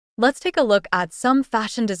Let's take a look at some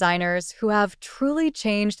fashion designers who have truly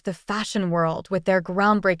changed the fashion world with their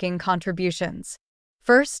groundbreaking contributions.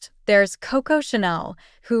 First, there's Coco Chanel,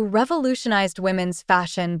 who revolutionized women's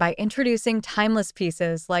fashion by introducing timeless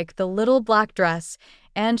pieces like the little black dress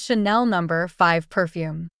and Chanel No. 5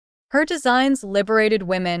 perfume. Her designs liberated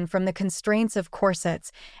women from the constraints of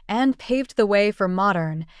corsets and paved the way for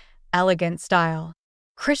modern, elegant style.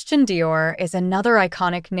 Christian Dior is another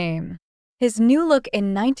iconic name. His new look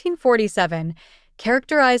in 1947,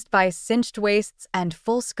 characterized by cinched waists and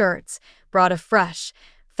full skirts, brought a fresh,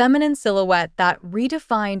 feminine silhouette that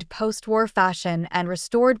redefined post-war fashion and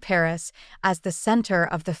restored Paris as the center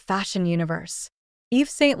of the fashion universe. Yves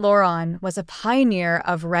Saint Laurent was a pioneer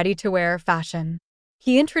of ready-to-wear fashion.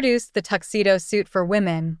 He introduced the tuxedo suit for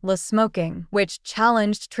women, Le Smoking, which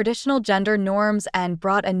challenged traditional gender norms and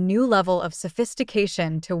brought a new level of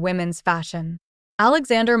sophistication to women's fashion.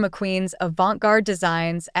 Alexander McQueen's avant-garde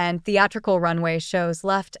designs and theatrical runway shows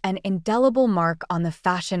left an indelible mark on the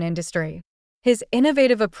fashion industry. His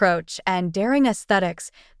innovative approach and daring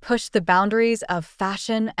aesthetics pushed the boundaries of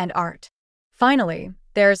fashion and art. Finally,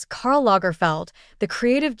 there's Karl Lagerfeld, the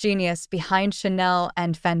creative genius behind Chanel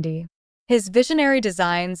and Fendi. His visionary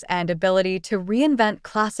designs and ability to reinvent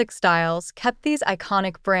classic styles kept these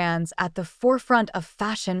iconic brands at the forefront of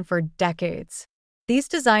fashion for decades. These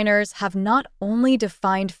designers have not only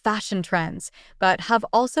defined fashion trends, but have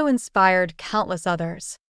also inspired countless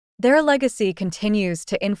others. Their legacy continues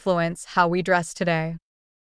to influence how we dress today.